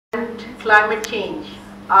and climate change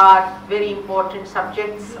are very important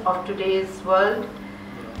subjects of today's world,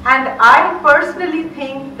 and I personally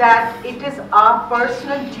think that it is our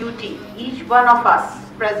personal duty, each one of us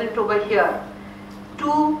present over here,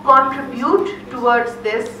 to contribute towards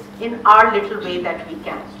this in our little way that we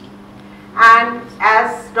can. And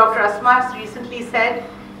as Dr. Asma has recently said,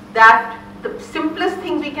 that the simplest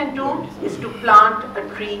thing we can do is to plant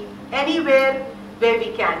a tree anywhere where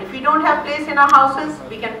we can. If we don't have place in our houses,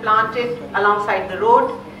 we can plant it alongside the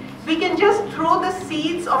road. We can just throw the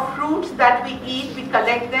seeds of fruits that we eat, we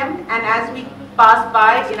collect them, and as we pass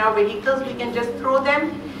by in our vehicles, we can just throw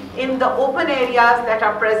them in the open areas that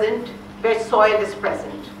are present, where soil is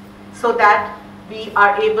present, so that we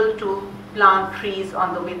are able to plant trees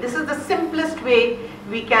on the way. This is the simplest way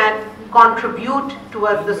we can contribute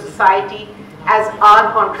towards the society as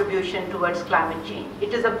our contribution towards climate change.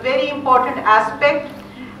 It is a very important aspect,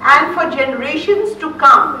 and for generations to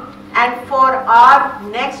come and for our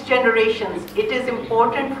next generations, it is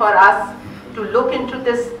important for us to look into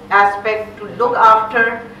this aspect, to look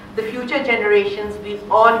after the future generations. We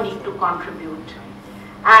all need to contribute.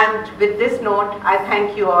 And with this note, I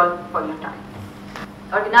thank you all for your time.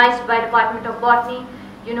 Organized by Department of Botany,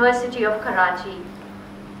 University of Karachi.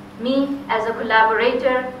 Me as a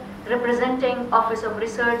collaborator representing Office of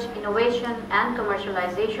Research, Innovation and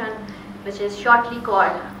Commercialization, which is shortly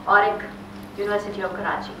called ORIC, University of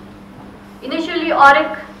Karachi. Initially,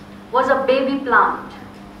 ORIC was a baby plant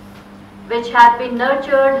which had been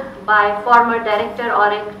nurtured by former Director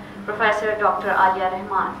ORIC, Professor Dr. Alia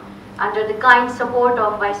Rahman, under the kind support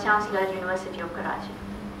of Vice Chancellor, University of Karachi.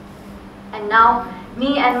 And now,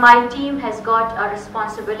 me and my team has got a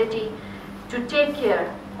responsibility to take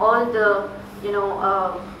care all the,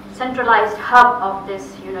 centralized hub of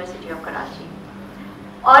this University of Karachi.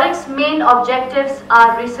 ORIC's main objectives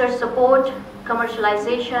are research support,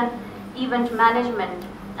 commercialization, event management,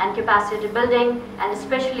 and capacity building, and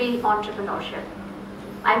especially entrepreneurship.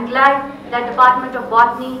 I'm glad that Department of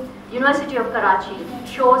Botany, University of Karachi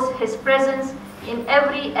shows his presence in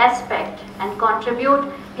every aspect and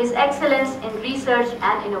contribute his excellence in research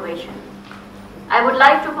and innovation. I would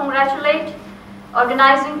like to congratulate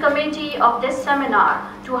organizing committee of this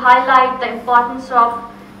seminar to highlight the importance of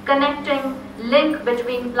connecting link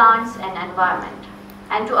between plants and environment,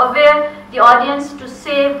 and to aware the audience to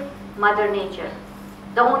save Mother Nature.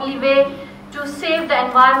 The only way to save the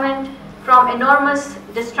environment from enormous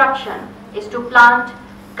destruction is to plant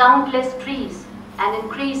countless trees and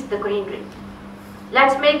increase the greenery.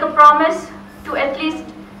 Let's make a promise to at least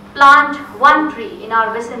plant one tree in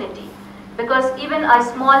our vicinity, because even a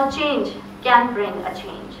small change can bring a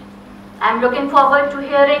change. I'm looking forward to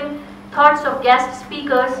hearing thoughts of guest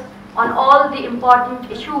speakers on all the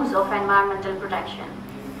important issues of environmental protection.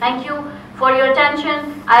 Thank you for your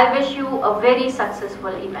attention. I wish you a very successful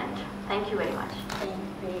event. Thank you very much.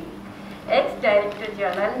 Ex-Director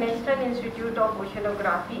General, National Institute of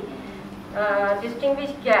Oceanography,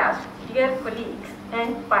 distinguished guests, dear colleagues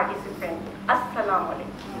and participants, Assalamu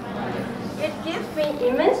alaikum. It gives me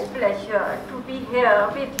immense pleasure to be here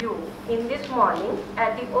with you in this morning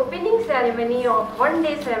at the opening ceremony of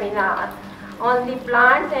one-day seminar on the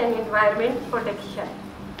plants and environment protection.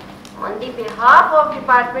 On the behalf of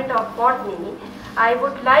Department of Botany, I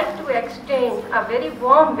would like to extend a very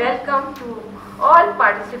warm welcome to all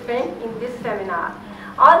participants in this seminar.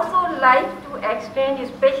 Also like to extend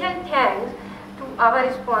special thanks to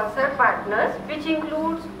our sponsor partners, which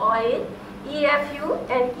includes OIL, EFU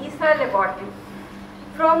and ESA Laboratory.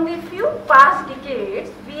 From the few past decades,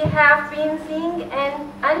 we have been seeing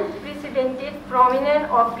an unprecedented phenomenon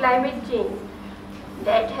of climate change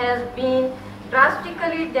that has been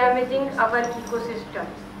drastically damaging our ecosystems.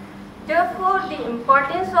 Therefore, the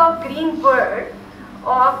importance of green bird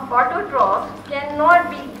of autotrophs cannot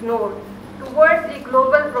be ignored towards the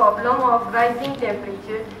global problem of rising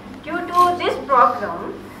temperature. Due to this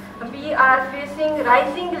problem, we are facing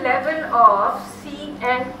rising level of sea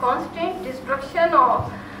and constant destruction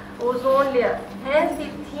of ozone layer. Hence, the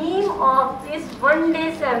theme of this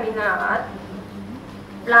one-day seminar,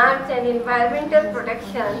 Plants and Environmental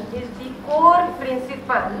Protection, is the core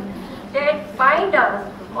principle that bind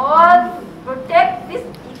us all to protect this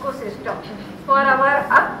ecosystem for our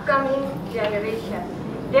upcoming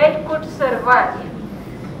generation that could survive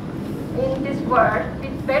in this world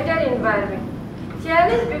with better environment. The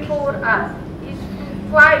challenge before us is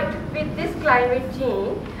to fight with this climate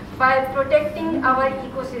change by protecting our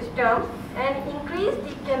ecosystem and increase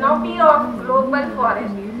the canopy of global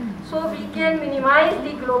forest so we can minimize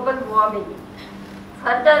the global warming.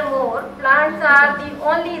 Furthermore, plants are the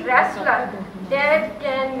only wrestler that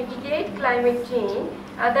can mitigate climate change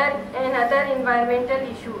and other environmental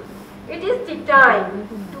issues. It is the time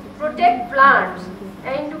to protect plants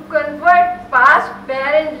and to convert past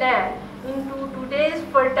barren land into today's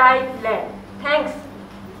fertile land. Thanks.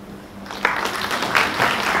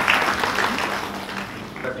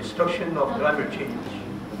 The destruction of climate change,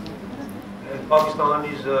 and Pakistan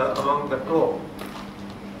is among the top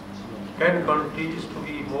 10 countries to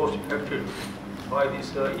be most affected by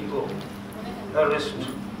this eco-terrorist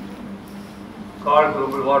called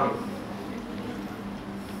global warming.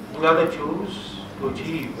 India chose to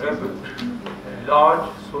achieve rapid and large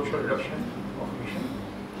social reduction of emission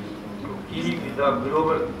to keep the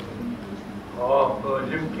global of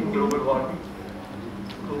limiting global warming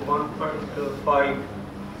to 1.5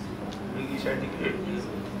 degrees centigrade,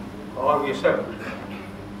 or we accept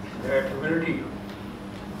that humanity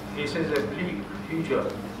faces a bleak future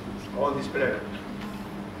on this planet.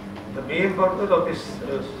 The main purpose of this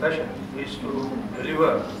session is to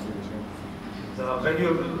deliver the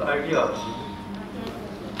valuable ideas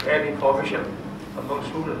and information among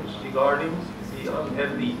students regarding the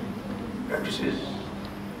unhealthy practices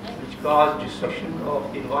which cause destruction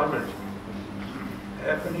of the environment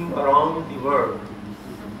happening around the world,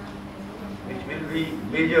 which will be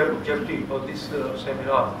major objective of this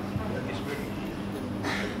seminar and this meeting.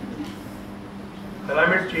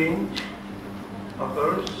 Climate change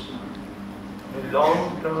occurs when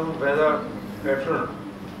long-term weather pattern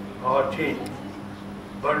or change,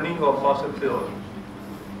 burning of fossil fuel,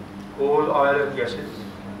 coal, oil and gases,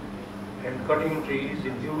 and cutting trees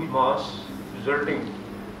in huge mass, resulting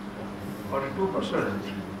 42%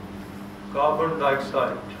 carbon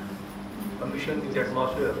dioxide emission in the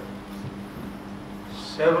atmosphere.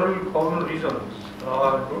 Several common reasons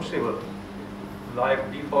are noticeable,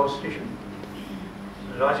 like deforestation,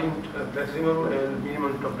 rising maximum and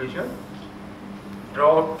minimum temperature,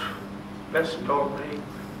 drought, pest outbreak,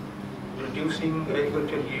 reducing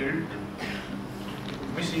agricultural yield,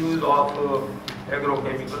 misuse of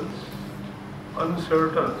agrochemicals,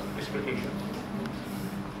 uncertain precipitation,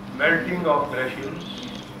 melting of glaciers,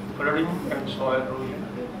 flooding and soil erosion,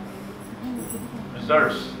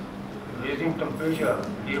 results raising temperature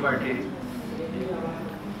day by day.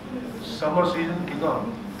 Summer season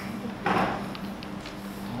become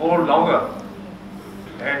more longer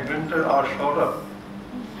and winter are shorter,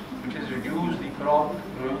 which has reduced the crop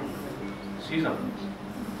growing season,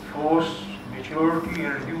 forced maturity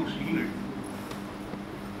and reduced yield.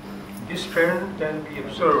 This trend can be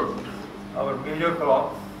observed our major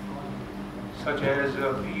crop such as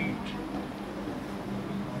wheat,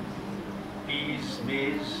 peas,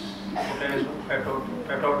 maize,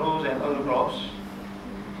 potatoes and other crops.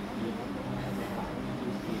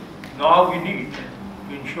 Now we need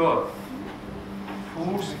to ensure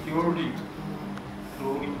food security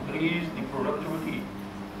to increase the productivity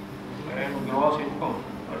and gross income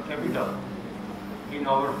per capita in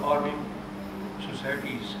our farming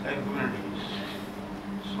societies and communities.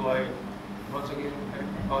 So I once again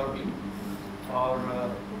thank all of you for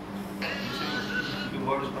listening a few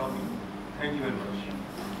words from me. Thank you very much.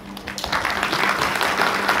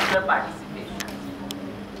 The participation.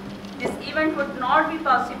 This event would not be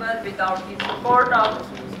possible without the support of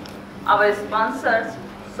our sponsors,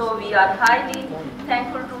 so we are highly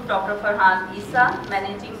thankful to Dr. Farhan Isa,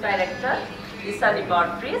 Managing Director, Isa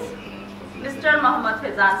Laboratories, Mr. Mohammad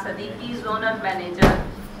Fezan Sadiqi, Zonal Manager,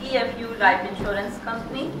 EFU Life Insurance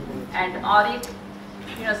Company, and Auric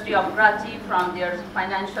University of Karachi from their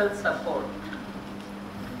financial support.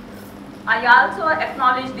 I also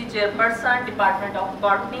acknowledge the Chairperson, Department of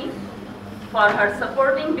Botany, for her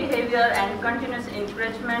supporting behavior and continuous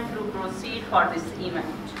encouragement to proceed for this event.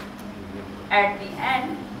 At the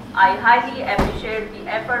end, I highly appreciate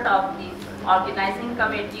the effort of the organizing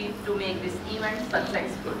committee to make this event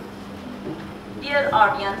successful. Dear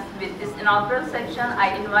audience, with this inaugural section,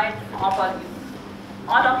 I invite all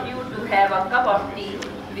of you to have a cup of tea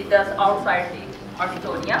with us outside the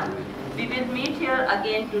auditorium. We will meet here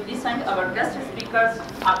again to listen to our guest speakers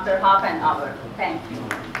after half an hour. Thank you.